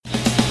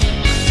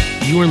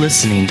You are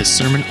listening to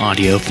sermon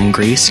audio from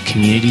Grace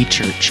Community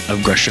Church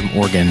of Gresham,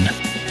 Oregon.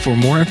 For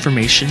more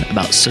information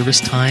about service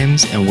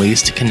times and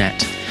ways to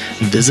connect,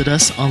 visit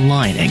us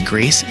online at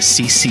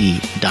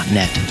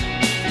gracecc.net.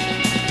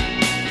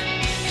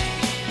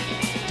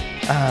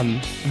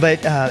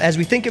 But as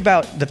we think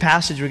about the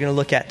passage we're going to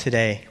look at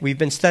today, we've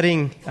been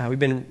studying, we've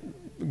been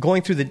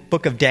going through the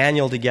book of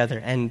Daniel together,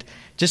 and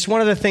just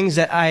one of the things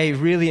that I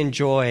really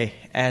enjoy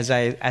as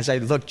I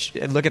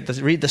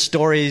read the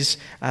stories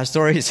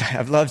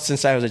I've loved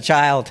since I was a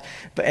child,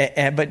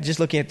 but just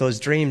looking at those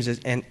dreams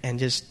and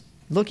just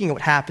looking at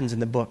what happens in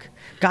the book.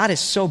 God is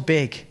so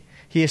big.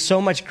 He is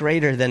so much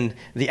greater than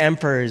the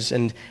emperors,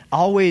 and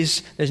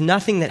always there's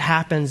nothing that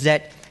happens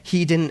that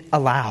he didn't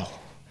allow,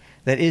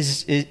 that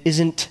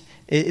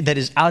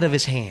is out of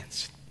his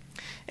hands.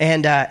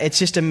 And it's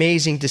just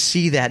amazing to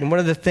see that. And one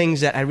of the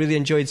things that I really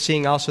enjoyed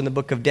seeing also in the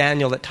book of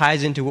Daniel that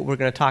ties into what we're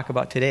going to talk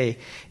about today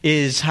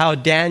is how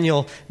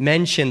Daniel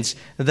mentions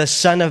the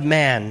Son of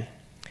Man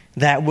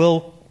that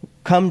will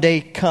one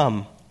day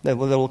come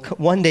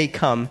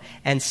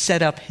and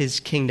set up his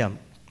kingdom.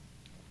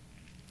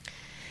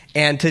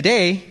 And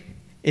today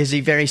is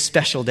a very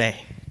special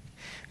day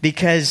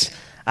because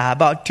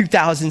about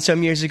 2,000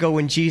 some years ago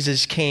when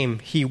Jesus came,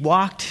 he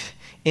walked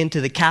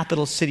into the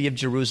capital city of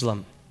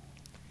Jerusalem.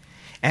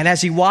 And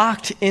as he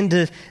walked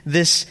into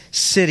this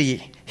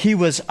city, he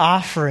was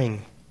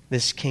offering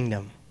this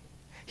kingdom.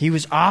 He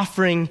was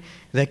offering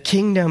the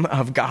kingdom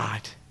of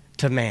God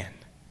to man.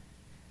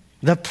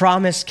 The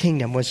promised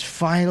kingdom was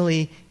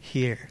finally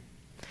here.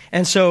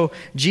 And so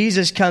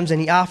Jesus comes and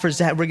he offers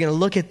that. We're going to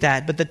look at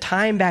that. But the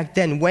time back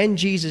then, when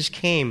Jesus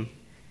came,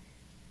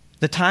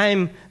 the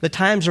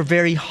times were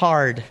very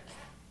hard.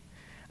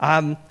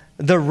 The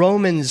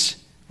Romans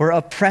were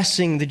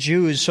oppressing the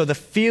Jews, so the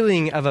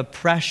feeling of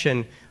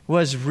oppression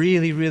was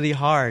really, really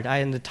hard.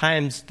 In the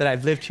times that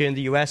I've lived here in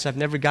the U.S., I've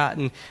never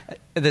gotten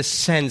the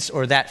sense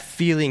or that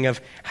feeling of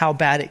how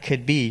bad it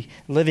could be.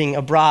 Living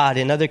abroad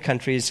in other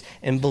countries,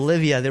 in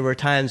Bolivia, there were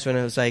times when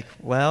I was like,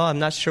 well, I'm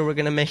not sure we're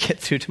going to make it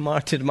through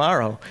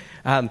tomorrow.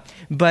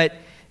 But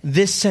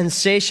this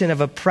sensation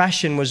of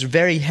oppression was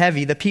very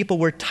heavy. The people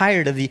were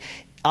tired of the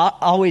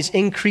always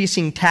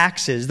increasing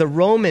taxes. The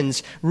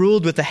Romans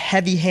ruled with a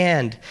heavy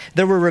hand.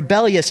 There were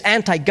rebellious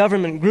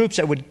anti-government groups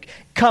that would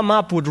come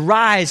up, would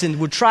rise, and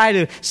would try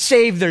to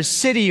save their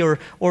city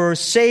or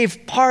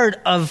save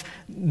part of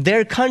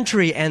their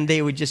country, and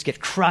they would just get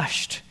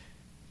crushed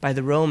by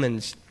the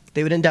Romans.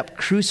 They would end up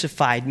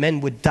crucified.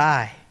 Men would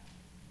die.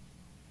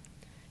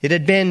 It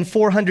had been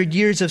 400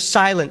 years of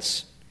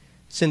silence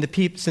since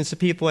the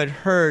people had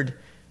heard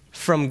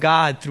from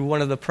God through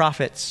one of the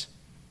prophets.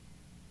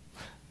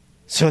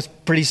 So it's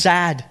pretty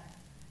sad.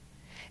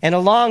 And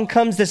along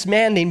comes this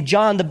man named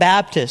John the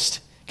Baptist,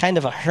 kind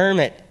of a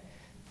hermit,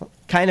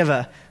 kind of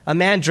a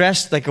man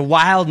dressed like a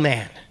wild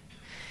man.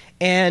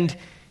 And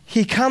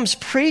he comes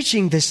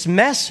preaching this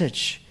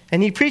message.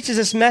 And he preaches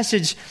this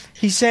message.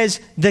 He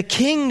says, the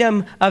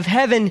kingdom of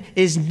heaven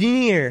is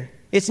near.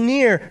 It's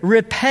near.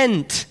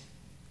 Repent.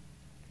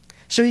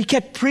 So he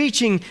kept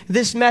preaching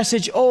this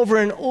message over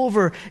and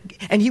over.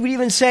 And he would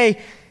even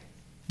say,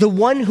 the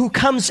one who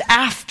comes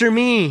after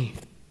me,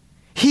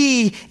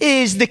 he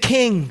is the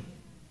king.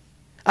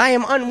 I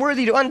am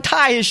unworthy to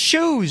untie his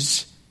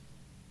shoes.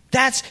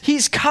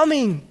 He's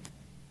coming.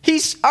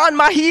 He's on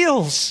my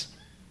heels.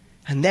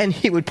 And then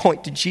he would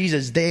point to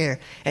Jesus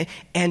there.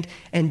 And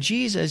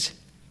Jesus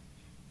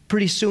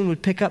pretty soon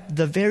would pick up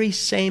the very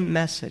same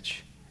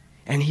message.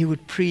 And he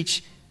would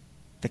preach,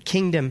 the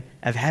kingdom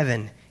of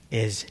heaven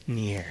is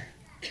near.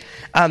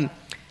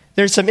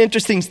 There's some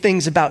interesting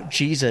things about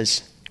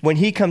Jesus. When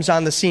he comes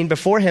on the scene,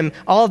 before him,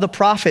 all of the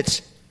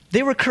prophets,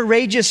 they were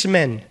courageous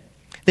men.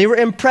 They were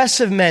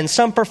impressive men.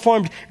 Some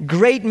performed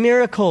great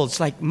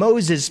miracles like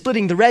Moses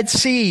splitting the Red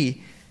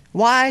Sea.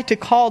 Why? To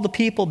call the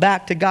people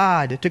back to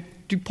God,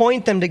 to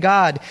point them to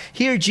God.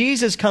 Here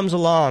Jesus comes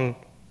along,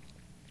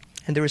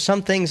 and there were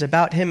some things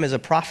about him as a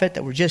prophet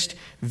that were just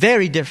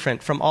very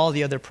different from all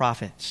the other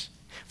prophets.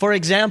 For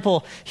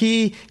example,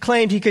 he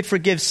claimed he could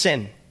forgive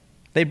sin.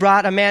 They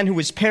brought a man who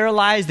was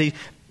paralyzed. They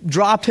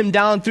dropped him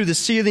down through the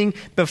ceiling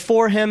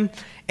before him,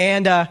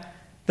 and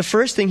the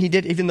first thing he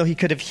did, even though he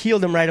could have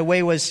healed him right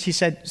away, was he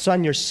said,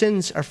 son, your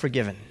sins are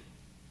forgiven.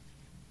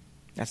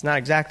 That's not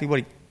exactly what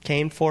he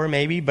came for,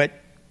 maybe, but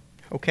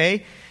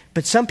okay.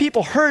 But some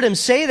people heard him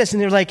say this,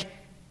 and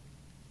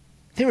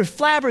they were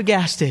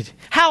flabbergasted.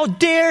 How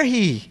dare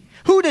he?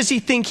 Who does he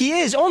think he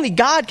is? Only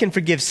God can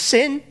forgive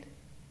sin.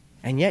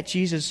 And yet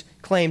Jesus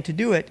claimed to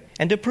do it,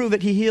 and to prove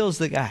it, he heals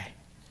the guy.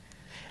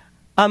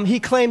 He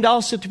claimed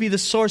also to be the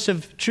source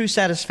of true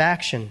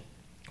satisfaction.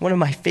 One of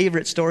my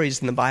favorite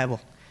stories in the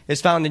Bible is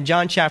found in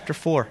John chapter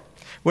 4,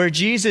 where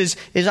Jesus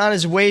is on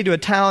his way to a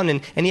town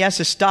and he has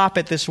to stop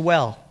at this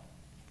well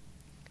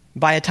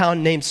by a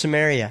town named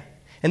Samaria.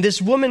 And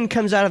this woman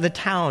comes out of the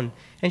town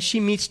and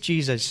she meets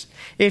Jesus.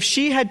 If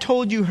she had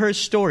told you her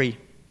story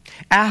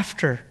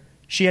after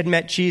she had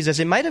met Jesus,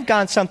 it might have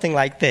gone something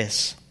like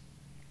this.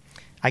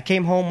 I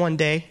came home one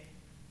day,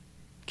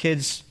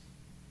 kids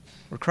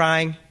were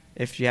crying,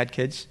 if she had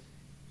kids.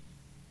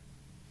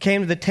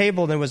 Came to the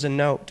table, and there was a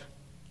note.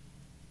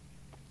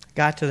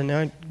 Got to the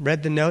note,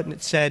 read the note, and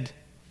it said,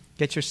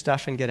 "Get your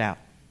stuff and get out."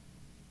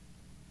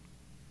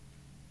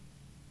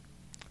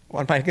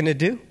 What am I going to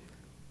do?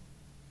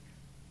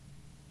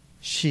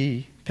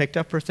 She picked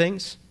up her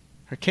things,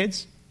 her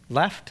kids,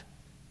 left.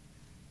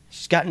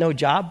 She's got no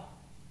job.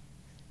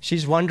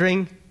 She's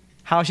wondering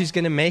how she's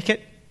going to make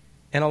it.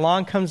 And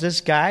along comes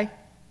this guy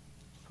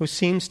who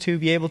seems to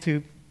be able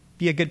to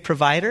be a good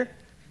provider.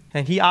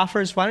 And he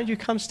offers, "Why don't you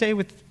come stay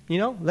with,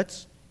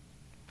 let's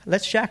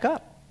shack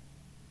up.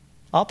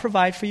 I'll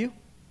provide for you."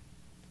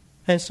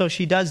 And so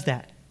she does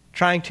that,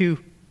 trying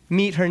to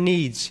meet her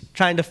needs,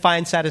 trying to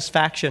find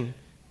satisfaction.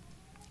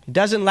 It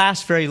doesn't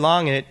last very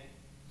long, and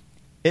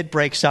it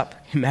breaks up.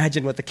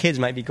 Imagine what the kids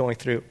might be going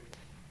through.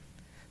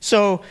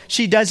 So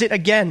she does it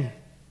again.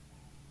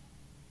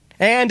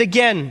 And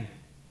again.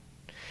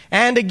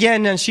 And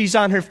again. And she's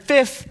on her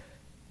 5th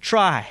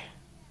try,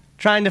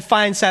 trying to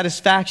find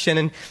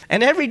satisfaction.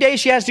 And every day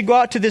she has to go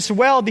out to this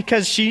well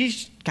because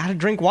she's got to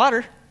drink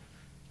water,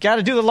 got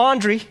to do the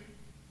laundry.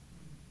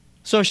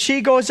 So she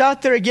goes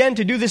out there again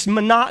to do this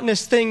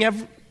monotonous thing,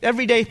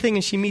 everyday thing,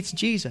 and she meets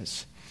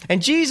Jesus.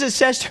 And Jesus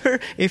says to her,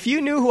 "If you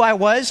knew who I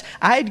was,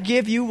 I'd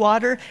give you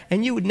water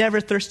and you would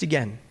never thirst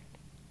again."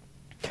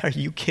 Are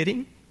you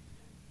kidding?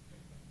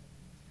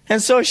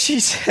 And so she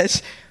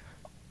says,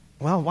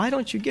 "Well, why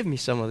don't you give me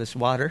some of this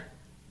water?"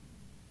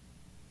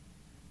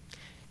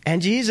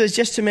 And Jesus,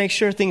 just to make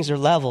sure things are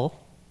level,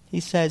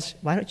 he says,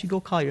 "Why don't you go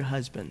call your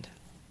husband?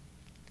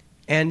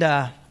 And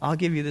I'll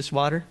give you this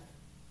water."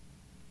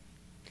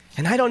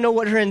 And I don't know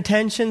what her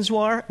intentions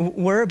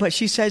were, but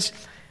she says,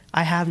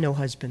 "I have no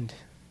husband."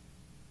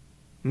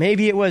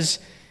 Maybe it was,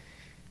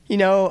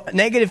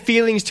 negative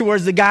feelings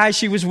towards the guy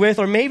she was with,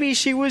 or maybe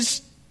she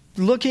was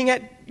looking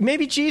at,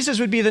 maybe Jesus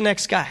would be the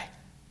next guy.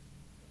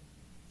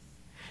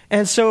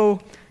 And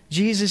so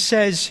Jesus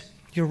says,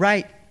 "You're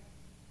right.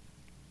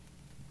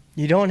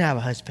 You don't have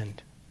a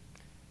husband.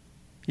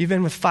 You've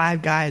been with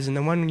 5 guys, and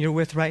the one you're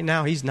with right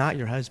now, he's not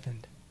your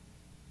husband."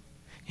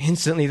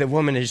 Instantly, the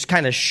woman is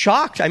kind of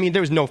shocked. I mean,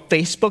 there was no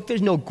Facebook,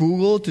 there's no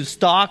Google to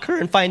stalk her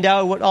and find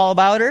out all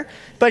about her.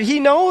 But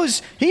he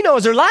knows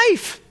her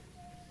life.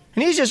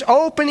 And he's just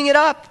opening it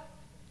up.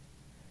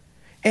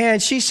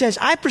 And she says,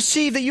 "I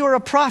perceive that you are a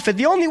prophet.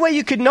 The only way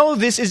you could know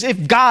this is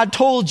if God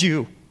told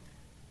you.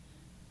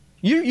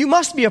 You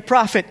must be a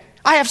prophet.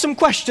 I have some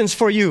questions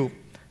for you."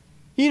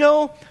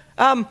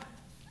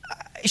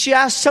 She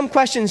asks some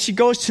questions. She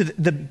goes to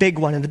the big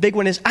one. And the big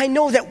one is, "I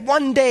know that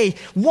one day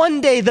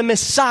the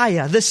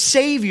Messiah, the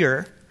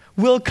Savior,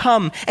 will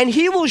come. And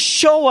he will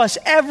show us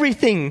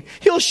everything.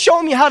 He'll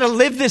show me how to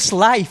live this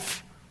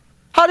life.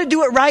 How to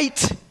do it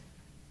right."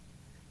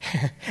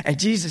 And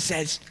Jesus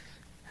says,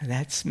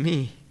 "That's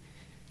me.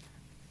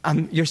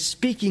 You're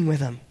speaking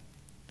with him."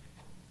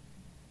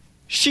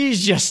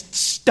 She's just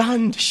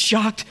stunned,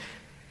 shocked.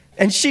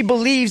 And she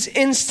believes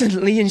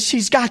instantly, and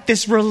she's got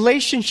this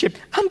relationship.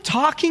 I'm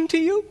talking to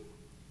you?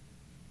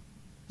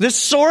 The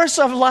source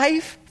of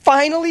life,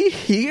 finally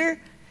here?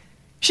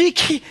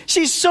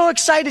 She's so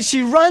excited.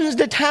 She runs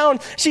to town.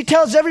 She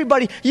tells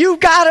everybody, "You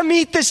got to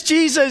meet this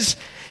Jesus.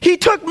 He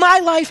took my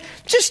life,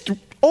 just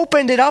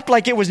opened it up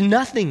like it was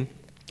nothing,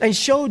 and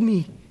showed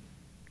me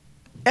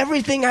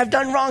everything I've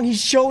done wrong.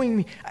 He's showing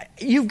me.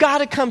 You've got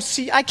to come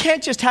see. I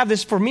can't just have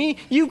this for me.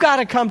 You've got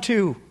to come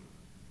too."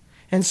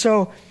 And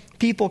so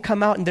people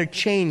come out and they're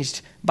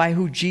changed by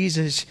who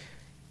Jesus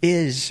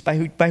is, by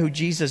who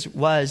Jesus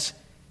was.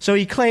 So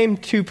he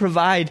claimed to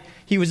provide.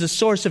 He was the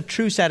source of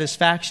true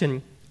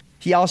satisfaction.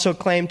 He also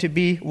claimed to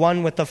be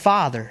one with the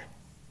Father.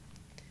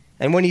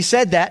 And when he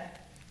said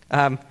that,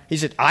 he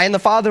said, "I and the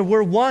Father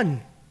were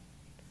one."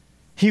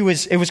 It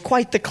was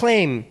quite the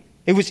claim.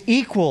 It was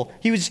equal.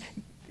 He was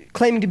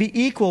claiming to be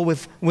equal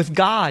with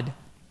God.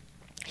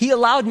 He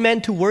allowed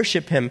men to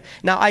worship him.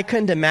 Now, I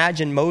couldn't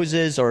imagine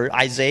Moses or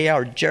Isaiah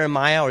or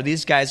Jeremiah or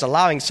these guys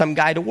allowing some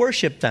guy to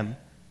worship them.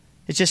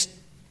 It's just,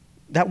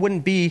 that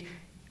wouldn't be,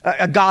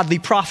 a godly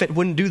prophet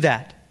wouldn't do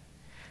that.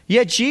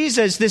 Yet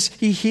Jesus,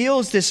 he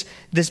heals this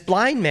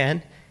blind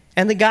man,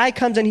 and the guy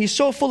comes and he's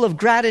so full of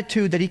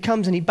gratitude that he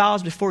comes and he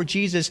bows before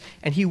Jesus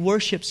and he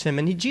worships him.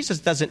 And Jesus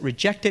doesn't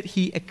reject it,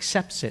 he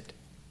accepts it.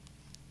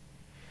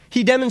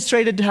 He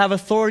demonstrated to have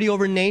authority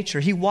over nature.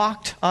 He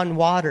walked on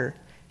water.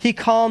 He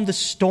calmed the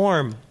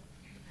storm.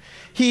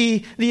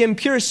 The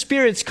impure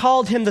spirits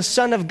called him the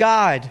Son of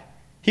God.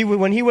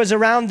 When he was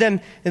around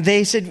them,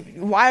 they said,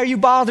 "Why are you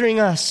bothering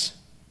us?"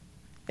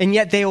 And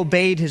yet they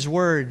obeyed his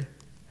word.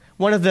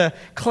 One of the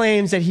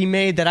claims that he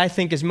made that I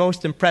think is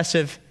most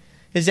impressive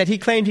is that he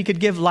claimed he could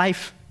give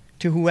life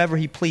to whoever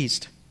he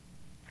pleased.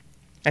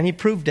 And he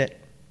proved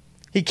it.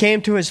 He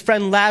came to his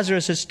friend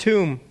Lazarus'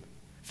 tomb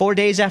 4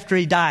 days after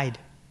he died.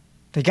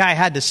 The guy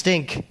had to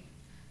stink.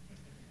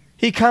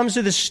 He comes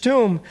to this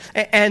tomb,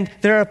 and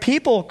there are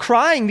people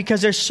crying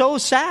because they're so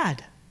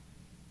sad.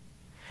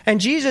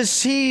 And Jesus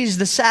sees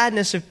the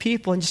sadness of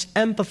people and just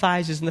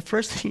empathizes, and the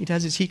first thing he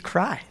does is he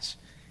cries.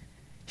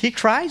 He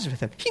cries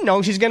with him. He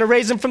knows he's going to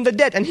raise him from the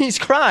dead, and he's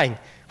crying.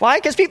 Why?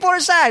 Because people are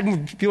sad.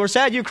 When people are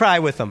sad, you cry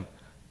with them,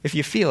 if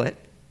you feel it.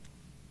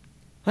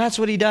 That's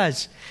what he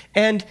does.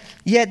 And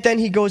yet then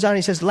he goes on and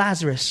he says,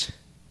 Lazarus,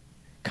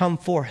 come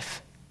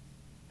forth.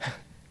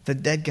 The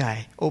dead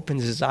guy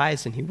opens his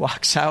eyes and he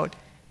walks out,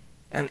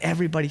 and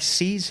everybody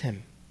sees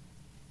him.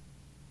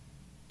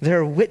 There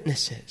are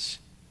witnesses.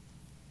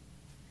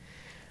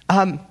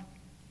 All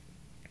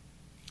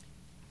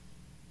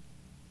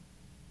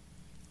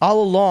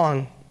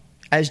along,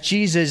 as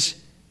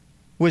Jesus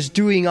was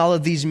doing all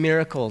of these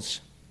miracles,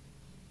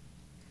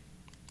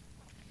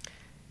 it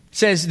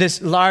says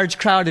this large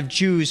crowd of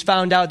Jews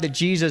found out that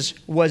Jesus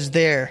was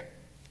there.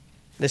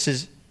 This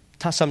is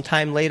some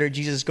time later.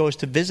 Jesus goes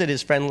to visit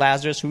his friend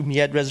Lazarus, whom he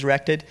had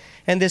resurrected.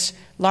 And this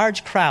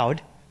large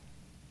crowd,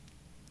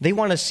 they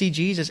want to see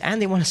Jesus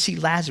and they want to see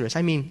Lazarus.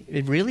 I mean,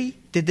 really?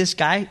 Did this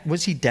guy,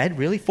 was he dead?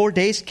 Really? 4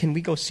 days? Can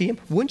we go see him?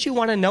 Wouldn't you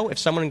want to know if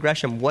someone in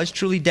Gresham was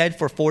truly dead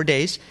for 4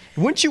 days?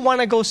 Wouldn't you want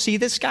to go see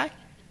this guy?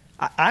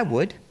 I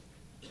would.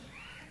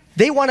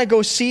 They want to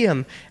go see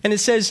him. And it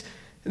says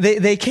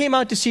they came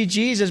out to see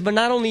Jesus, but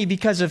not only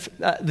because of,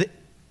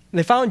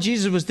 they found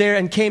Jesus was there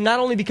and came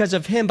not only because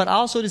of him, but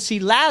also to see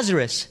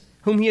Lazarus,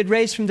 whom he had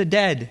raised from the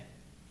dead.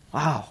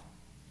 Wow.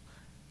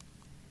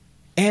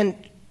 And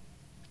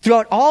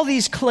throughout all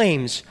these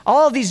claims,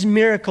 all of these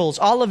miracles,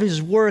 all of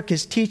his work,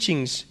 his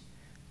teachings,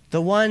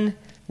 the one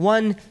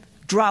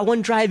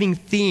driving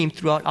theme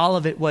throughout all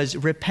of it was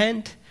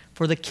repent,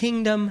 for the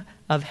kingdom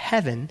of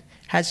heaven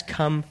has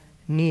come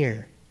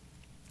near.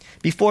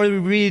 Before we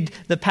read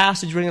the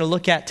passage we're going to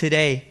look at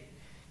today,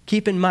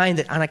 keep in mind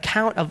that on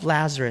account of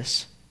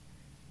Lazarus,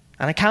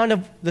 on account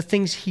of the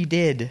things he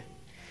did,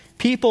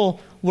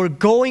 people were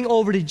going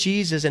over to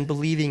Jesus and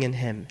believing in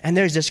him. And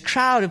there's this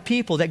crowd of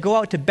people that go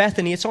out to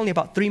Bethany. It's only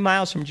about 3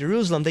 miles from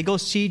Jerusalem. They go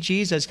see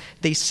Jesus.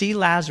 They see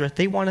Lazarus.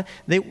 They want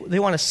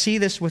to see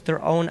this with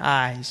their own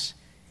eyes.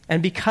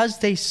 And because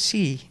they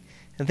see,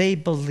 they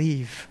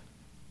believe.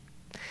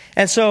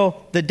 And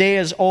so the day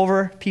is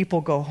over. People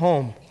go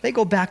home. They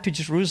go back to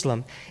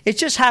Jerusalem. It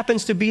just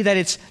happens to be that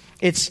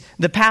it's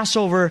the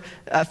Passover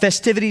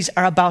festivities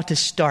are about to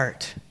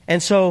start.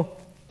 And so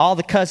all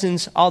the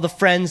cousins, all the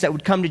friends that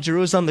would come to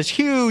Jerusalem, this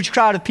huge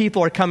crowd of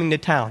people are coming to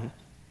town.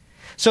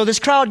 So this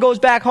crowd goes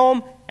back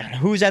home, and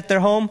who's at their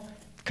home?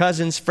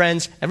 Cousins,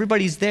 friends,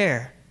 everybody's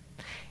there.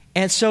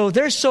 And so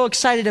they're so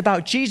excited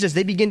about Jesus,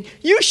 they begin,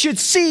 you should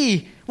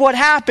see what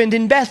happened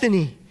in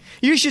Bethany.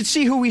 You should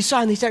see who we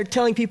saw. And they start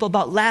telling people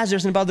about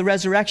Lazarus and about the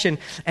resurrection.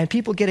 And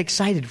people get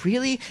excited.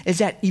 Really? Is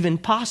that even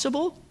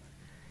possible?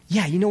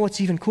 Yeah, you know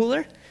what's even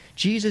cooler?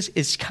 Jesus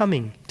is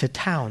coming to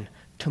town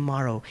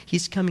tomorrow.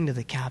 He's coming to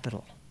the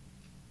capital.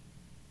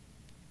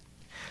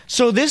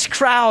 So this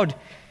crowd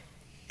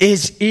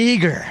is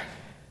eager.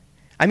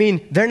 I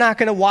mean, they're not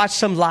going to watch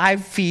some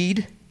live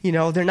feed. You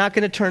know, they're not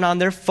going to turn on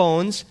their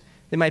phones.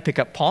 They might pick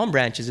up palm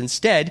branches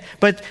instead.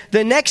 But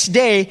the next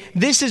day,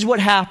 this is what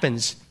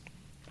happens.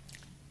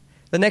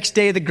 The next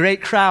day, the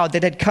great crowd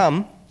that had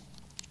come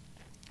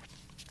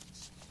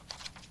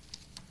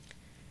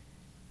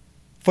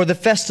for the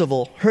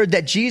festival heard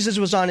that Jesus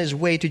was on his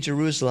way to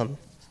Jerusalem.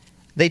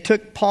 They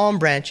took palm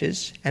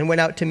branches and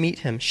went out to meet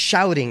him,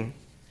 shouting,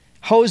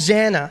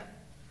 Hosanna!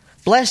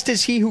 Blessed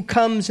is he who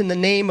comes in the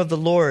name of the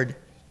Lord.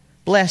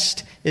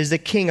 Blessed is the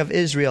King of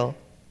Israel.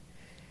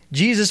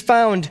 Jesus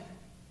found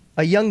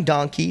a young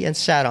donkey and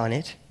sat on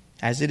it.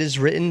 As it is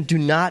written, do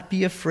not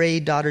be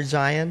afraid, daughter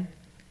Zion.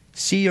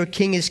 See, your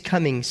king is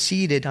coming,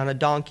 seated on a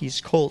donkey's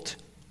colt.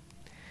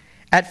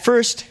 At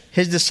first,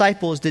 his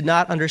disciples did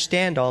not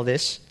understand all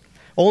this.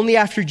 Only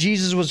after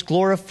Jesus was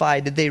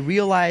glorified did they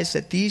realize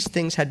that these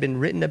things had been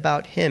written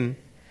about him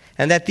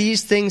and that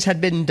these things had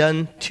been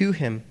done to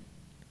him.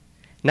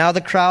 Now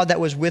the crowd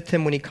that was with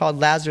him when he called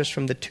Lazarus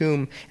from the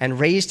tomb and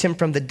raised him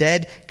from the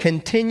dead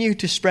continued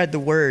to spread the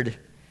word.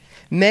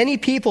 Many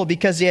people,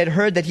 because they had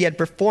heard that he had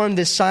performed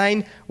this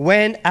sign,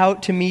 went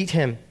out to meet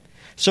him.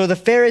 So the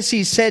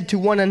Pharisees said to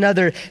one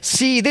another,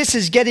 see, this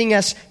is getting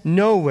us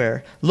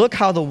nowhere. Look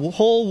how the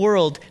whole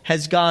world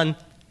has gone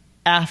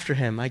after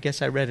him. I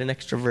guess I read an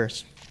extra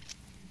verse.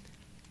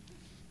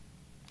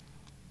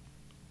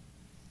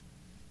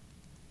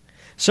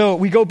 So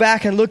we go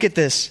back and look at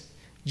this.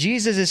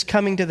 Jesus is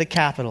coming to the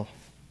capital.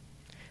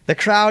 The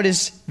crowd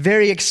is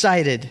very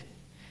excited.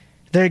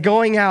 They're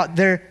going out.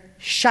 They're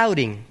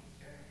shouting.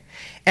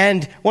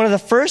 And one of the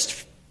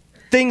first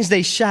things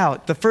they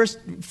shout, the first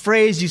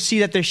phrase you see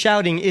that they're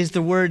shouting is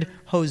the word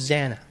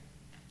Hosanna.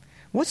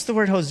 What's the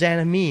word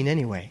Hosanna mean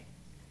anyway?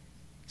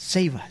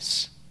 Save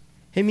us.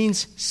 It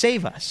means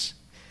save us.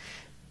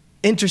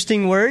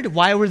 Interesting word.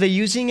 Why were they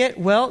using it?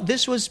 Well,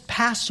 this was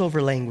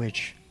Passover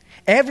language.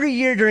 Every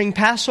year during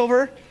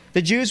Passover,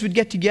 the Jews would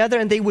get together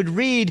and they would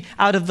read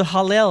out of the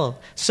Hallel,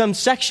 some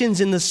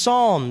sections in the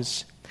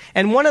Psalms.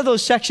 And one of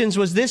those sections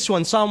was this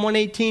one, Psalm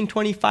 118,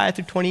 25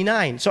 through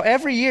 29. So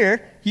every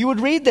year, you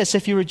would read this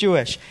if you were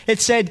Jewish. It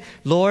said,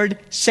 Lord,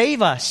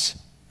 save us.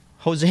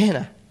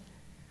 Hosanna.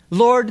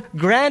 Lord,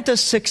 grant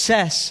us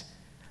success.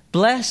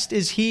 Blessed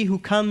is he who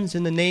comes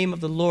in the name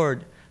of the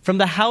Lord. From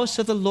the house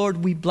of the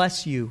Lord we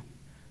bless you.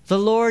 The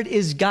Lord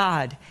is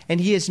God, and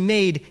he has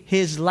made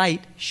his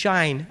light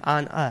shine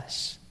on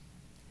us.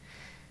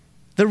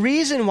 The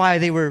reason why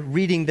they were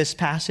reading this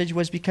passage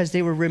was because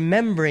they were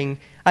remembering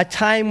a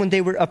time when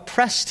they were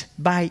oppressed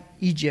by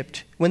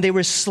Egypt, when they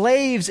were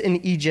slaves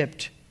in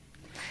Egypt.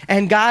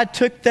 And God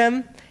took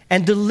them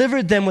and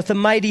delivered them with a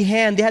mighty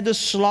hand. They had to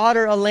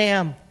slaughter a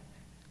lamb.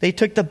 They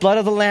took the blood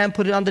of the lamb,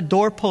 put it on the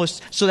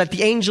doorpost so that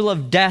the angel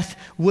of death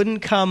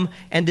wouldn't come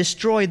and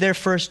destroy their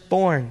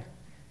firstborn.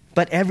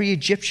 But every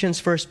Egyptian's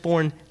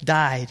firstborn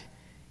died.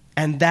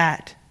 And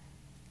that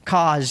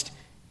caused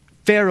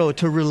Pharaoh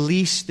to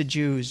release the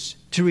Jews,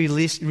 to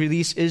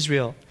release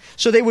Israel.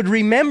 So they would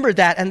remember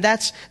that, and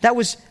that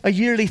was a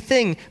yearly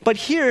thing. But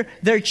here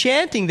they're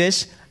chanting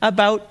this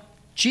about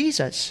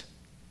Jesus.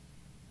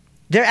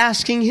 They're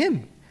asking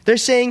him. They're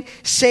saying,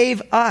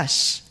 save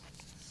us.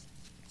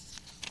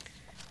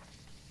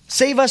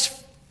 Save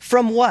us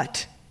from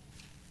what?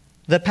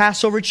 The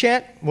Passover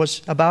chant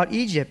was about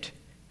Egypt.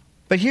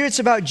 But here it's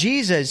about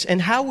Jesus,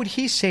 and how would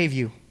he save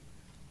you?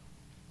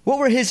 What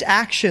were his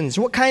actions?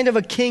 What kind of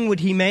a king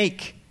would he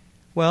make?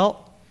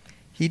 Well,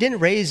 he didn't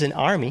raise an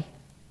army.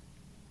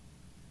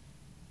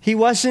 He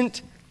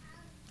wasn't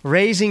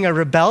raising a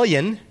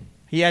rebellion.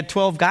 He had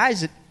 12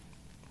 guys that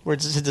were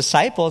his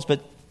disciples,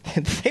 but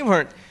they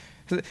weren't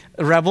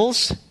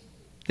rebels.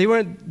 They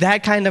weren't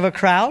that kind of a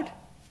crowd.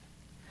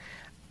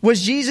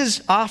 Was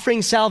Jesus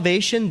offering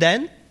salvation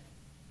then?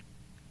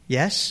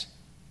 Yes,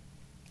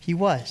 he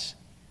was.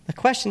 The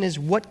question is,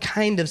 what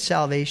kind of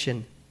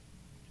salvation?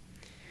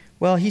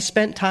 Well, he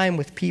spent time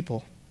with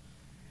people.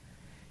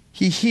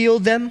 He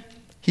healed them.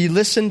 He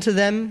listened to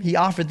them. He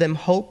offered them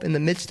hope in the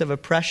midst of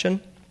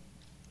oppression.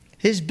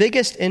 His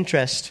biggest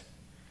interest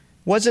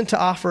wasn't to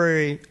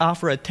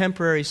offer a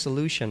temporary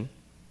solution.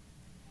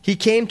 He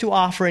came to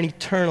offer an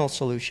eternal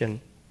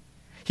solution.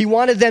 He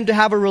wanted them to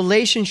have a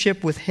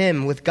relationship with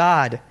him, with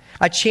God,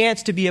 a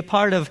chance to be a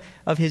part of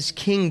his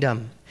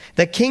kingdom.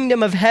 The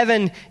kingdom of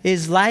heaven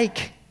is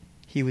like,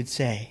 he would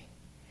say,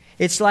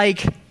 it's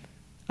like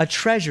a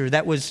treasure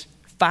that was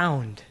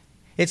found.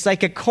 It's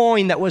like a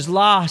coin that was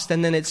lost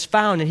and then it's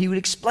found. And he would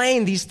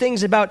explain these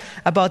things about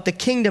the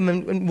kingdom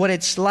and what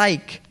it's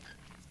like.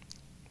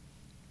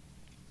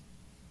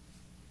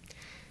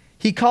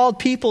 He called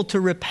people to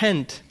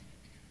repent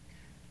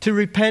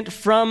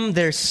from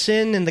their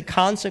sin and the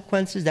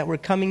consequences that were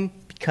coming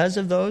because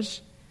of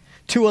those,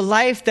 to a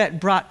life that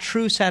brought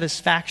true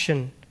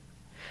satisfaction.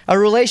 A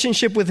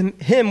relationship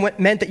with him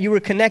meant that you were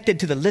connected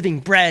to the living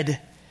bread,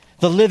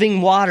 the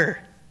living water.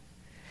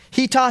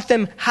 He taught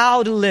them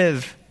how to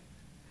live.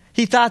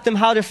 He taught them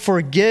how to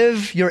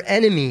forgive your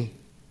enemy.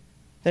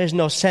 There's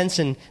no sense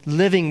in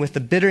living with the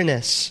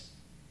bitterness.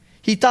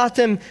 He taught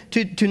them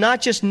to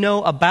not just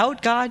know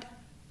about God,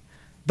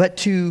 but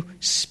to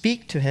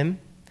speak to him,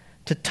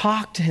 to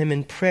talk to him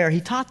in prayer.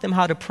 He taught them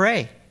how to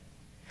pray.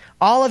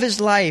 All of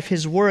his life,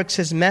 his works,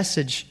 his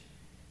message,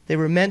 they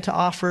were meant to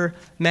offer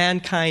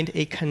mankind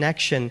a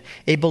connection,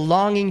 a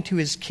belonging to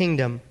his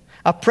kingdom,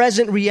 a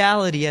present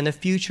reality and a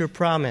future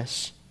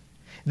promise.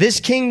 This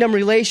kingdom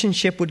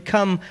relationship would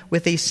come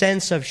with a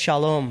sense of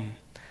shalom,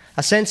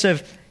 a sense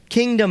of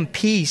kingdom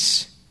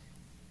peace.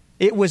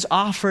 It was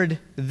offered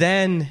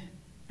then,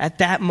 at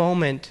that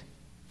moment.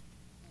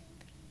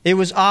 It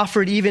was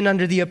offered even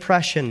under the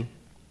oppression.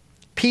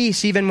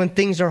 Peace even when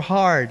things are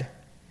hard.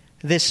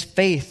 This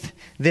faith,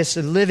 this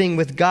living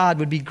with God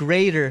would be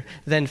greater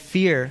than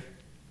fear.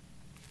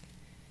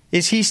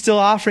 Is he still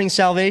offering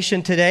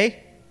salvation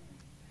today?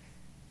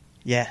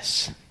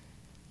 Yes.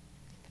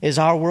 Is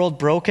our world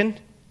broken?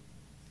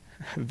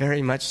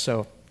 Very much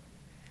so.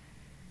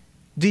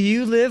 Do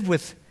you live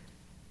with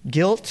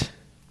guilt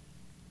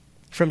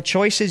from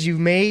choices you've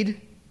made?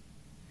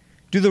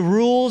 Do the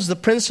rules, the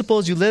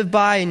principles you live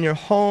by in your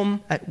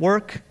home, at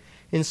work,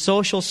 in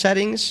social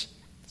settings,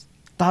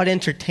 about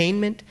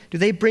entertainment, do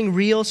they bring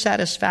real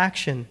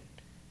satisfaction?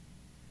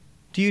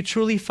 Do you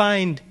truly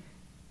find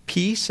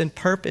peace and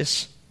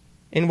purpose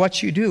in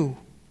what you do?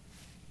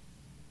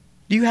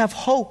 Do you have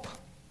hope?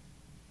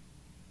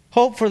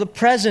 Hope for the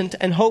present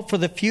and hope for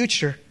the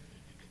future.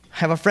 I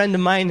have a friend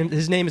of mine,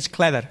 his name is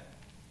Clever.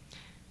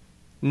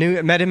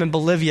 Met him in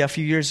Bolivia a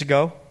few years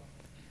ago.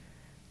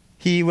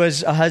 He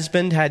was a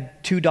husband,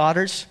 had 2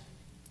 daughters,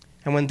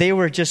 and when they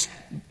were just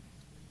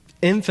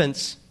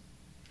infants,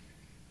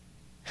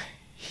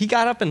 he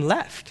got up and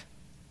left.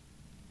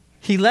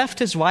 He left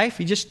his wife,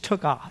 he just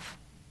took off.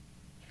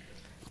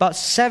 About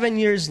 7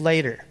 years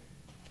later,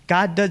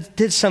 God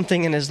did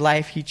something in his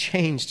life. He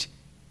changed.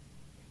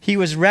 He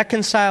was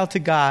reconciled to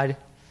God,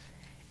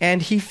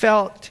 and he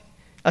felt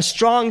a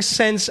strong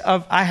sense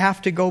of, I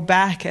have to go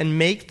back and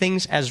make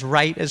things as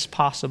right as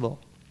possible.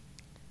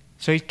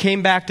 So he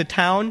came back to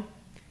town.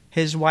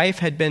 His wife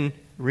had been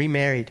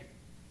remarried.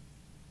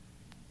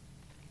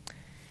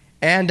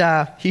 And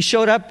he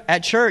showed up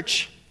at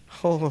church.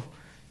 Oh,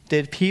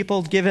 did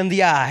people give him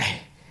the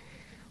eye?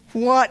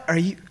 What are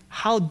you?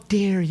 How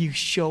dare you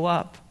show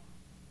up?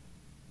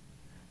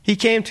 He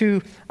came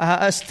to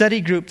a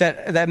study group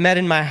that met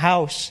in my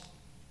house.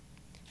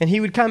 and he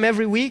would come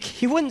every week,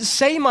 he wouldn't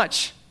say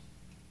much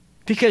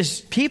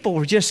because people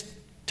were just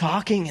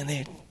talking and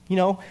they,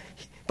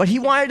 but he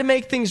wanted to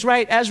make things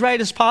right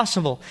as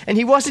possible. And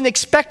he wasn't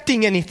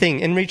expecting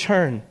anything in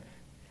return.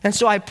 And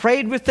so I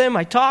prayed with him,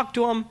 I talked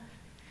to him,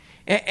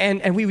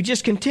 and we would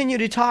just continue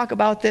to talk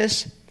about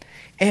this.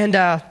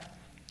 And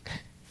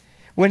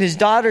when his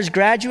daughters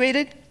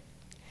graduated,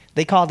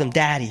 they called him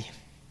Daddy.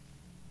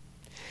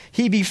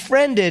 He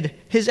befriended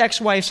his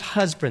ex-wife's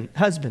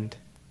husband.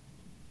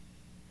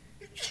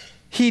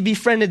 He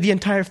befriended the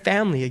entire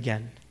family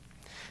again.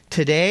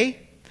 Today,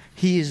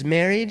 he is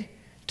married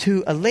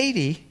to a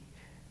lady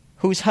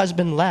whose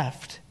husband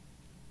left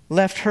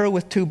her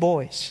with 2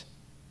 boys.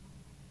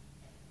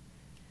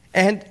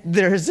 And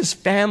there is this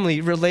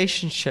family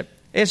relationship.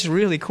 It's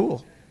really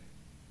cool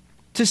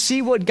to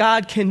see what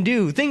God can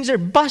do. Things are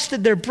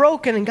busted, they're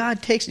broken, and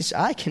God takes it.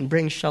 I can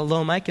bring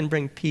shalom, I can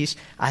bring peace,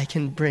 I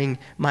can bring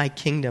my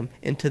kingdom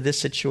into this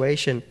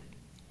situation.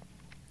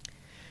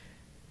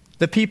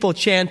 The people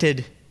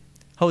chanted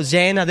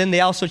Hosanna, then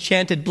they also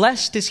chanted,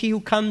 blessed is he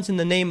who comes in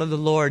the name of the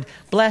Lord.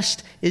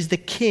 Blessed is the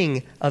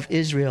King of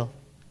Israel.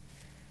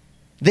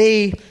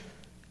 They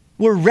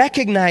were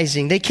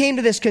recognizing, they came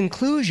to this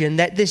conclusion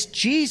that this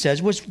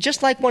Jesus was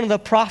just like one of the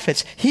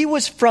prophets. He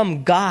was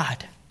from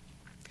God.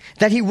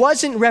 That he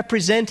wasn't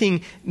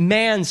representing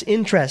man's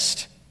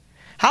interest.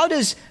 How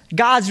does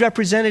God's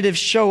representative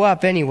show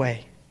up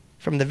anyway?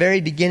 From the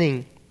very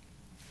beginning,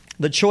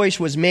 the choice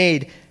was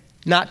made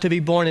not to be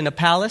born in a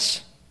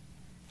palace,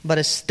 but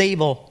a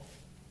stable.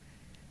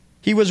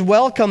 He was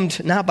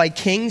welcomed not by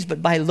kings,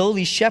 but by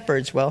lowly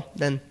shepherds. Well,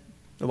 then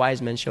the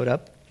wise men showed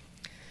up.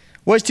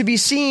 Was to be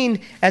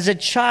seen as a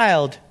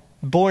child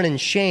born in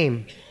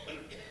shame.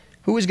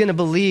 Who was going to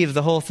believe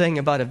the whole thing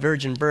about a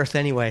virgin birth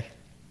anyway?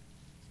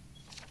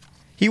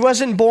 He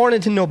wasn't born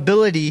into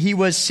nobility. He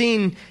was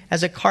seen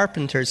as a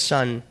carpenter's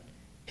son.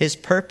 His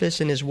purpose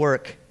in his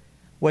work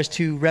was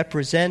to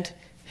represent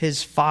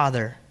his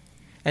Father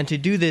and to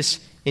do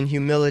this in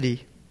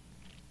humility.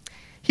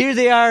 Here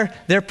they are,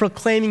 they're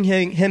proclaiming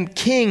him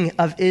King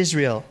of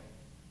Israel.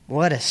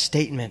 What a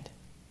statement.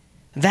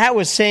 That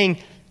was saying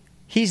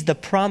he's the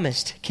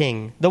promised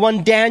king. The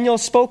one Daniel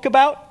spoke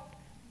about,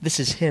 this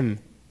is him.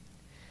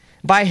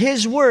 By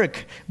his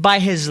work, by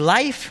his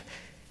life,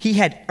 he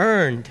had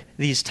earned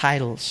these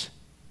titles.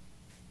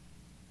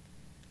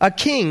 A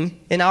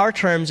king, in our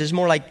terms, is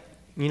more like,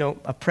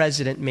 a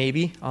president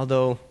maybe,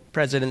 although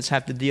presidents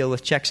have to deal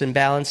with checks and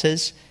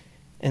balances.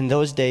 In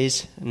those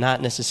days,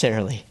 not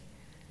necessarily.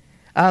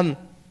 A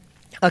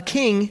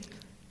king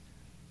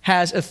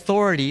has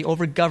authority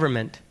over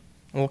government.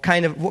 What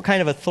kind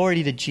of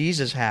authority did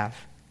Jesus have?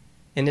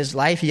 In his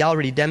life, he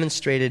already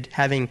demonstrated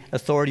having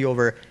authority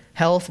over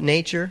health,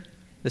 nature,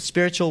 the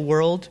spiritual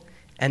world,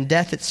 and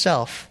death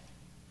itself.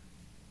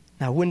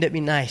 Now, wouldn't it be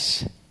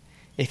nice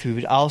if he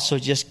would also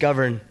just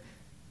govern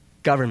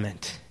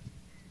government?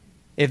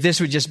 If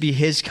this would just be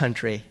his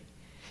country.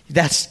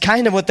 That's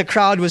kind of what the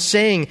crowd was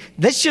saying.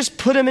 Let's just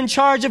put him in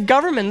charge of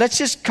government. Let's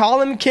just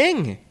call him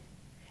king.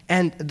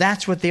 And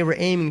that's what they were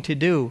aiming to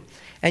do.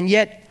 And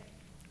yet,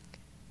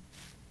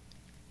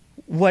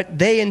 what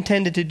they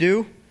intended to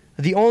do,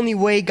 the only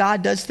way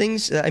God does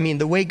things,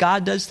 the way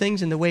God does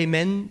things and the way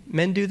men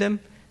do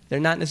them, they're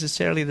not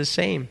necessarily the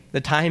same.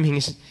 The timing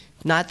is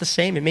not the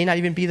same. It may not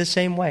even be the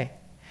same way.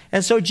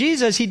 And so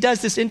Jesus, he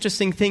does this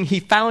interesting thing. He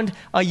found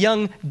a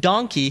young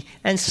donkey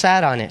and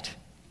sat on it.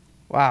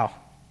 Wow.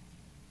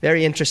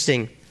 Very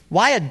interesting.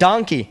 Why a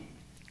donkey?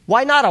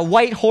 Why not a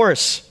white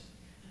horse?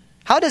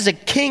 How does a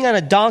king on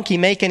a donkey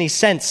make any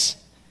sense?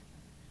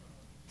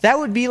 That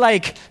would be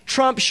like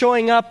Trump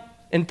showing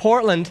up in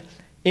Portland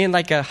in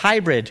like a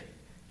hybrid,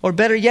 or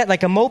better yet,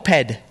 like a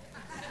moped.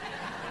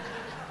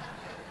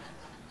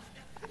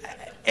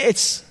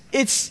 It's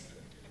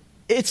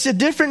a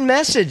different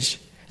message.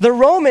 The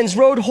Romans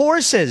rode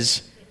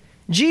horses.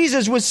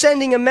 Jesus was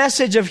sending a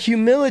message of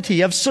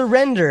humility, of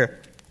surrender,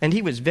 and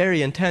he was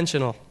very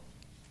intentional.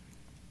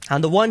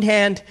 On the one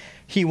hand,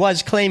 he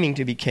was claiming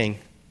to be king,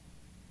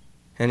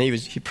 and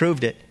he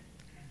proved it.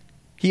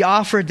 He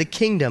offered the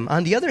kingdom.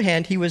 On the other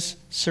hand, he was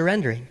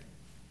surrendering.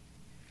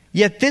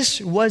 Yet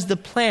this was the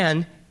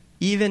plan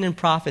even in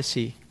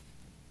prophecy.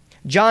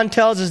 John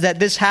tells us that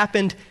this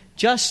happened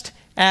just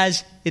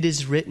as it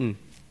is written.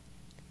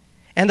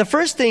 And the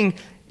first thing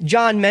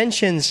John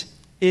mentions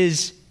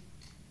is,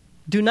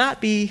 do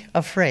not be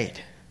afraid.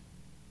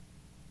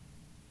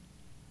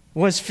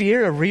 Was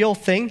fear a real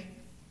thing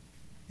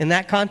in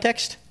that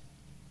context?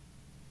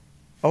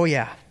 Oh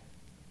yeah.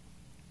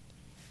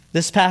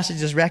 This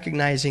passage is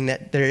recognizing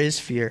that there is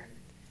fear.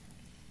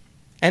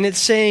 And it's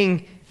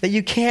saying that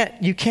you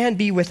can't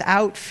be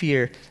without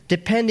fear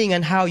depending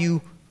on how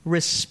you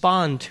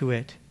respond to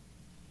it.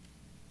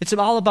 It's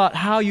all about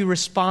how you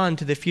respond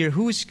to the fear.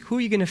 Who's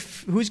going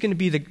to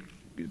be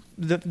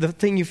the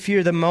thing you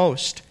fear the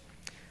most?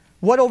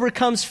 What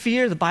overcomes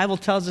fear? The Bible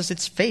tells us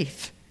it's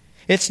faith.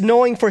 It's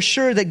knowing for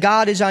sure that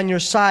God is on your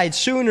side.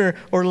 Sooner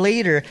or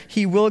later,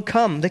 he will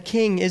come. The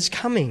king is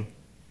coming.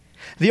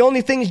 The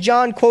only things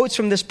John quotes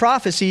from this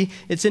prophecy,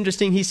 it's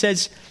interesting, he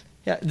says,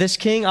 this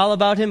king, all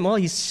about him, well,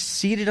 he's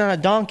seated on a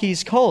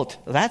donkey's colt.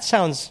 Well, that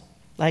sounds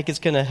like it's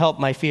going to help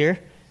my fear.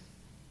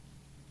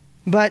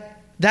 But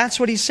that's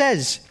what he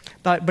says.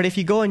 But if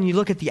you go and you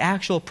look at the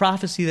actual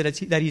prophecy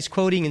that he's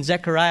quoting in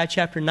Zechariah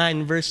chapter 9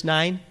 and verse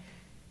 9,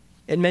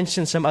 it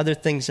mentions some other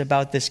things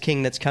about this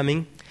king that's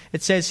coming.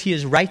 It says he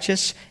is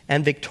righteous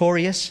and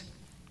victorious,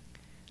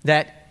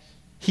 that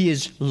he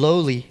is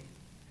lowly.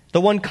 The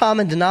one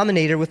common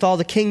denominator with all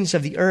the kings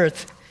of the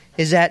earth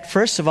is that,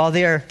 first of all,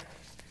 they are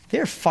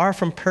far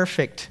from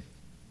perfect.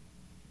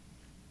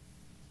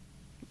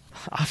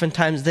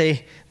 Oftentimes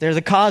they're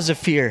the cause of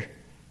fear.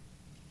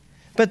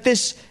 But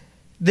this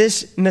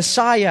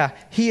Messiah,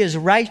 he is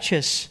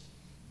righteous.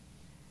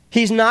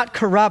 He's not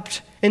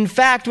corrupt. In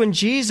fact, when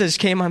Jesus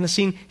came on the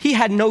scene, he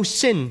had no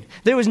sin.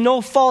 There was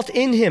no fault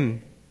in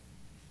him.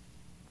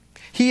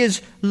 He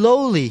is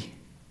lowly.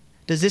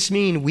 Does this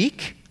mean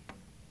weak?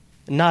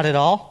 Not at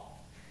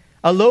all.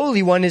 A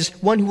lowly one is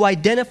one who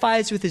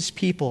identifies with his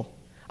people,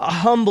 a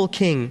humble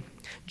king.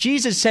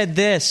 Jesus said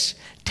this,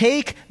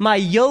 "Take my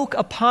yoke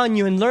upon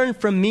you and learn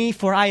from me,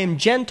 for I am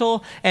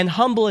gentle and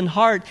humble in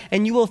heart,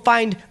 and you will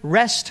find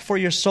rest for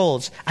your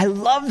souls." I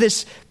love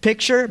this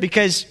picture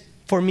because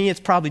for me it's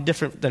probably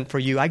different than for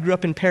you. I grew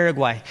up in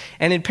Paraguay,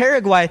 and in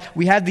Paraguay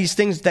we have these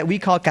things that we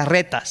call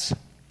carretas.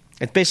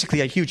 It's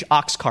basically a huge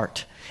ox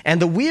cart,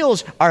 and the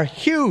wheels are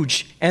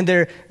huge, and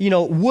they're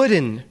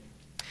wooden.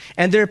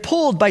 And they're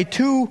pulled by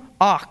two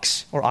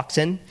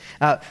oxen.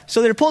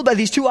 So they're pulled by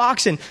these two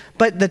oxen.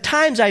 But the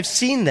times I've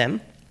seen them,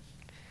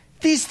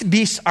 these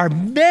beasts are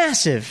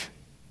massive.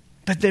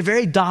 But they're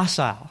very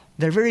docile.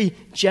 They're very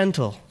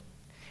gentle.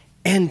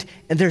 And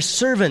they're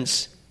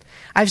servants.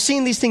 I've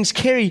seen these things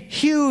carry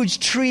huge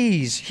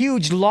trees,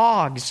 huge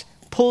logs,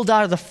 pulled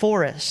out of the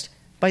forest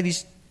by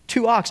these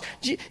two ox.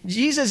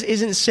 Jesus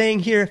isn't saying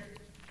here,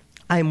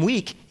 I'm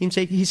weak.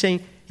 He's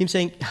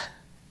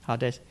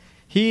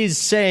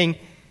saying,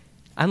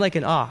 I'm like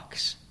an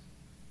ox.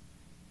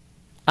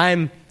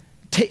 And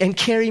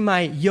carry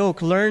my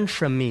yoke, learn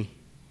from me.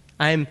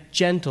 I am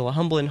gentle,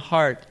 humble in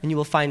heart, and you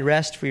will find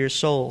rest for your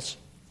souls.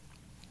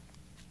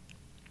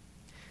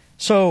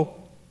 So,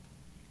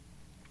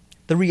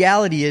 the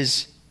reality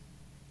is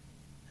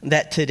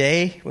that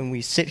today, when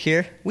we sit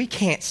here, we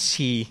can't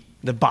see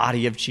the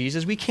body of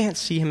Jesus. We can't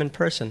see him in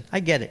person. I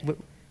get it.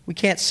 We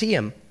can't see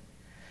him.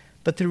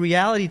 But the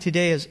reality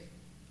today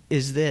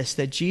is this,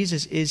 that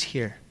Jesus is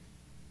here.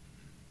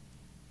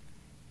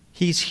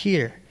 He's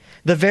here.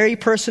 The very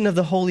person of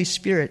the Holy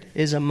Spirit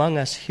is among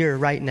us here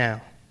right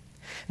now.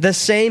 The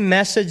same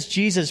message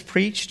Jesus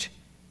preached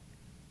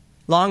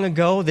long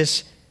ago,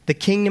 the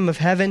kingdom of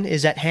heaven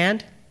is at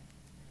hand,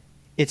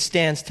 it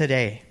stands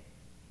today.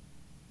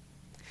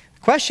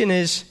 The question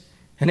is,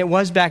 and it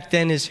was back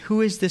then, is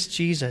who is this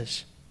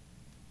Jesus?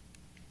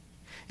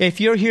 If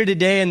you're here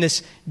today and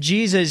this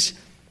Jesus,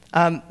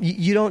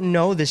 you don't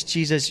know this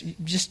Jesus,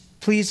 just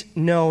please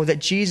know that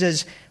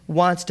Jesus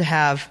wants to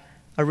have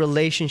a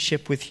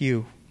relationship with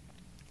you.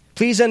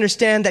 Please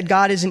understand that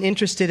God isn't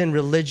interested in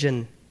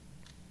religion.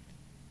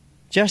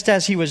 Just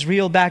as he was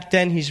real back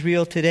then, he's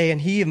real today,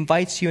 and he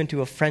invites you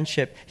into a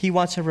friendship. He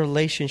wants a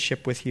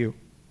relationship with you.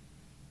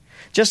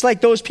 Just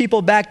like those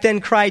people back then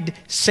cried,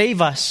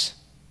 "Save us."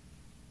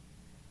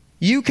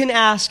 You can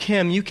ask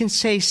him, you can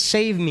say,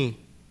 "Save me,"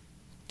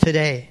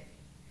 today.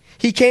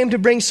 He came to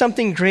bring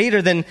something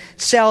greater than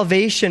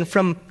salvation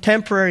from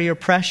temporary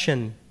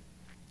oppression.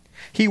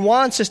 He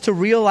wants us to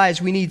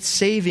realize we need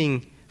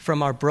saving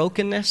from our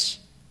brokenness,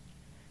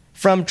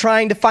 from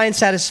trying to find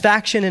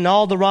satisfaction in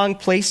all the wrong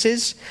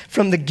places,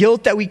 from the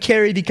guilt that we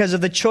carry because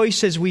of the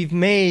choices we've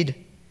made.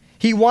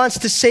 He wants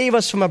to save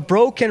us from a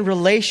broken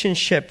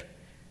relationship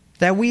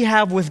that we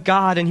have with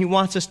God, and he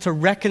wants us to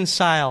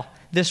reconcile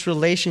this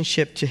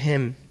relationship to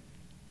him.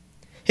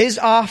 His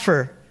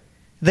offer,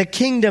 the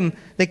kingdom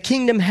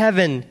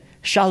heaven,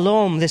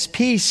 shalom, this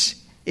peace,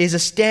 is a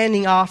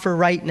standing offer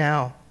right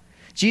now.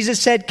 Jesus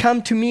said,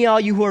 "Come to me, all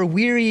you who are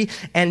weary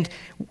and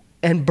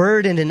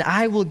burdened, and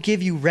I will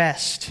give you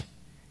rest."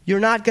 You're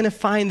not going to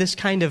find this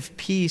kind of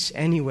peace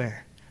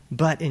anywhere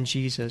but in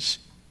Jesus.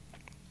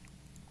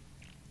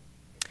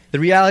 The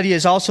reality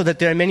is also that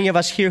there are many of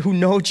us here who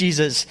know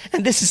Jesus,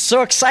 and this is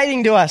so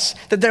exciting to us,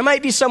 that there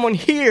might be someone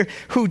here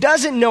who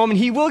doesn't know him, and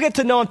he will get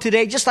to know him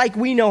today just like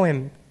we know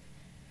him.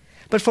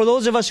 But for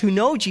those of us who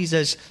know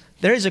Jesus,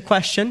 there is a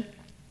question.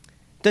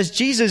 Does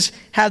Jesus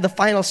have the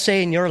final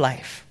say in your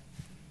life?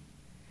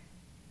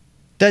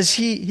 Does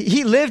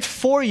he lived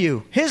for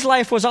you? His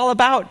life was all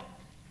about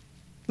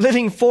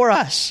living for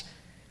us.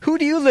 Who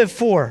do you live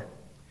for?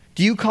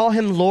 Do you call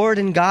him Lord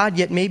and God,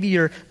 yet maybe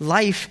your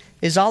life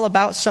is all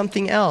about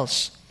something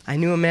else? I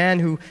knew a man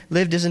who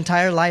lived his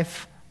entire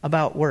life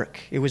about work.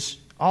 It was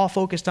all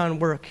focused on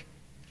work.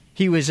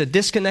 He was a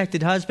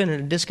disconnected husband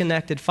and a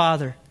disconnected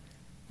father.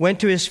 Went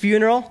to his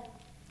funeral,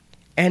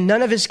 and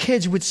none of his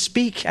kids would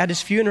speak at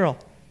his funeral.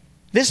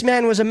 This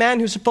man was a man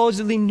who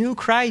supposedly knew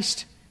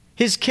Christ.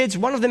 His kids,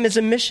 one of them is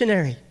a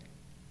missionary.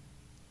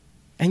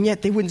 And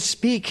yet they wouldn't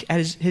speak at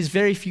his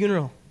very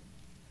funeral.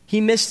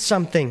 He missed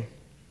something.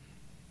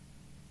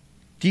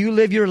 Do you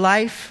live your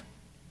life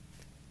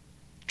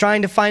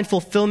trying to find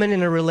fulfillment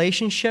in a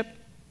relationship?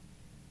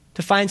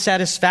 To find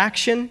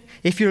satisfaction?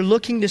 If you're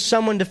looking to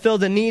someone to fill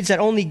the needs that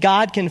only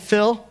God can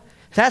fill,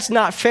 that's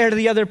not fair to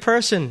the other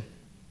person.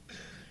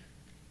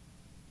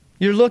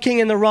 You're looking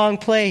in the wrong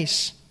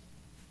place.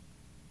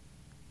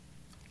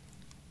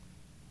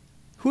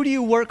 Who do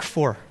you work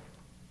for?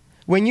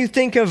 When you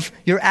think of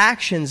your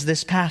actions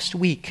this past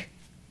week,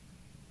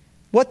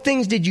 what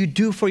things did you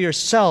do for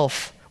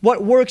yourself?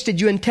 What works did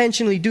you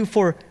intentionally do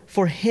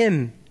for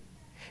Him?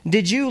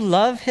 Did you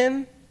love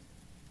Him?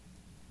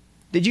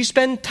 Did you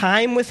spend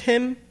time with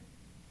Him?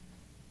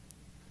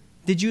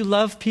 Did you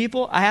love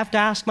people? I have to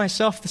ask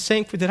myself the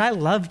same. Did I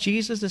love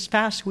Jesus this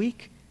past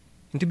week?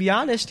 And to be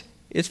honest,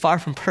 it's far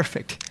from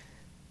perfect.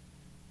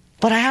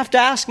 But I have to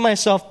ask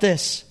myself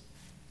this.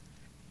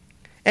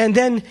 And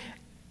then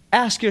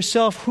ask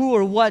yourself, who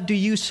or what do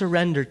you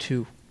surrender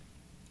to?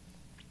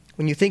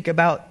 When you think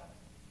about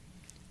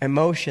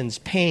emotions,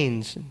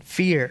 pains, and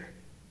fear,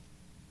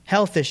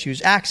 health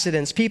issues,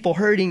 accidents, people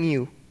hurting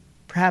you,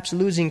 perhaps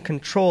losing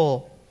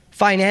control,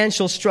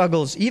 financial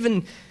struggles,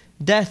 even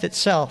death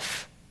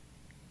itself.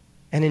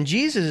 And in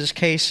Jesus'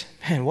 case,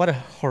 man, what a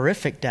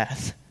horrific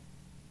death.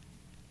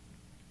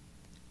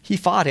 He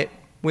fought it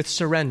with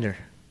surrender.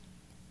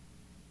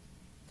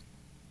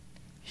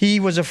 He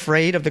was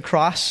afraid of the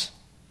cross.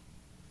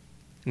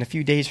 In a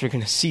few days we're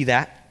going to see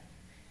that.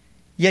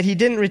 Yet he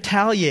didn't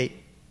retaliate.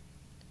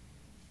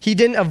 He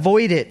didn't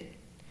avoid it.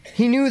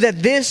 He knew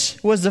that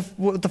this was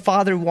what the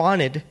Father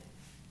wanted.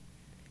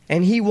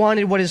 And he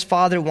wanted what his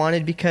Father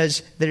wanted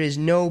because there is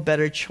no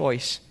better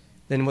choice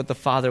than what the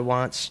Father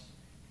wants.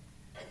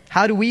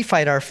 How do we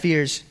fight our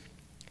fears?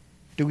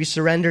 Do we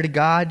surrender to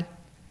God?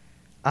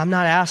 I'm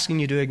not asking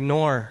you to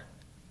ignore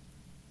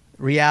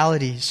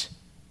realities.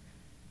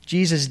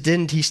 Jesus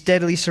didn't. He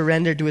steadily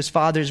surrendered to his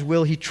Father's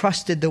will. He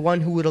trusted the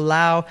one who would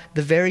allow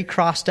the very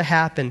cross to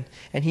happen.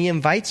 And he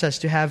invites us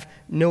to have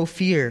no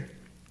fear.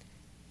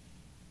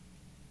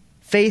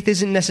 Faith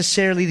isn't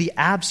necessarily the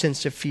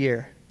absence of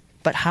fear,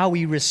 but how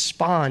we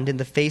respond in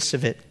the face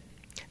of it.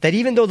 That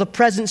even though the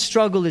present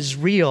struggle is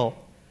real,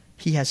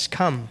 He has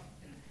come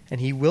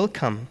and He will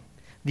come.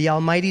 The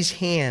Almighty's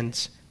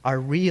hands are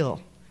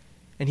real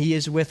and He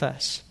is with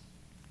us.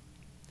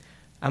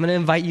 I'm going to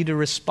invite you to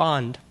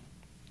respond.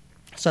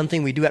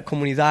 Something we do at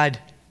Comunidad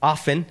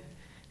often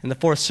in the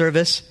fourth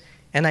service.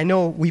 And I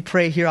know we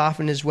pray here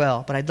often as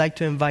well, but I'd like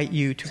to invite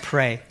you to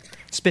pray.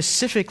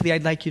 Specifically,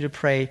 I'd like you to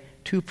pray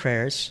 2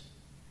 prayers.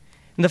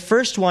 And the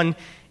first one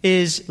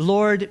is,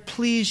 Lord,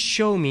 please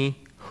show me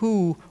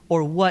who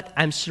or what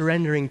I'm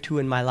surrendering to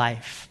in my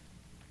life.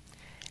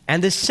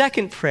 And the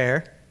second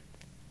prayer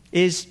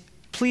is,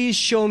 please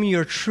show me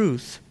your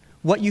truth,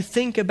 what you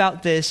think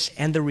about this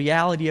and the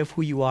reality of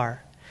who you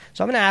are.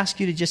 So I'm going to ask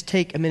you to just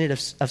take a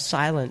minute of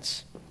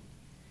silence.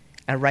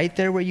 And right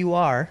there where you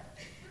are,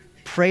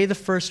 pray the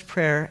first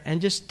prayer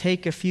and just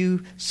take a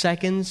few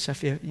seconds,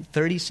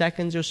 30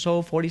 seconds or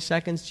so, 40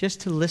 seconds,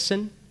 just to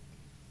listen.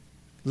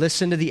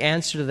 Listen to the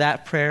answer to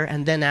that prayer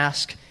and then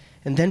ask,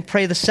 and then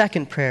pray the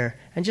second prayer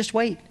and just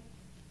wait.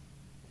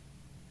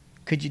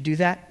 Could you do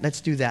that?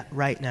 Let's do that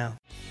right now.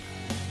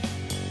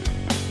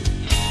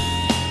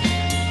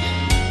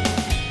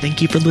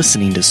 Thank you for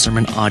listening to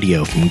sermon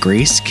audio from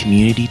Grace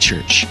Community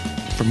Church.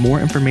 For more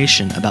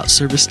information about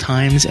service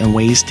times and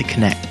ways to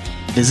connect,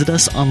 visit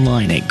us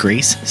online at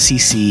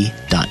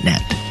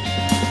gracecc.net.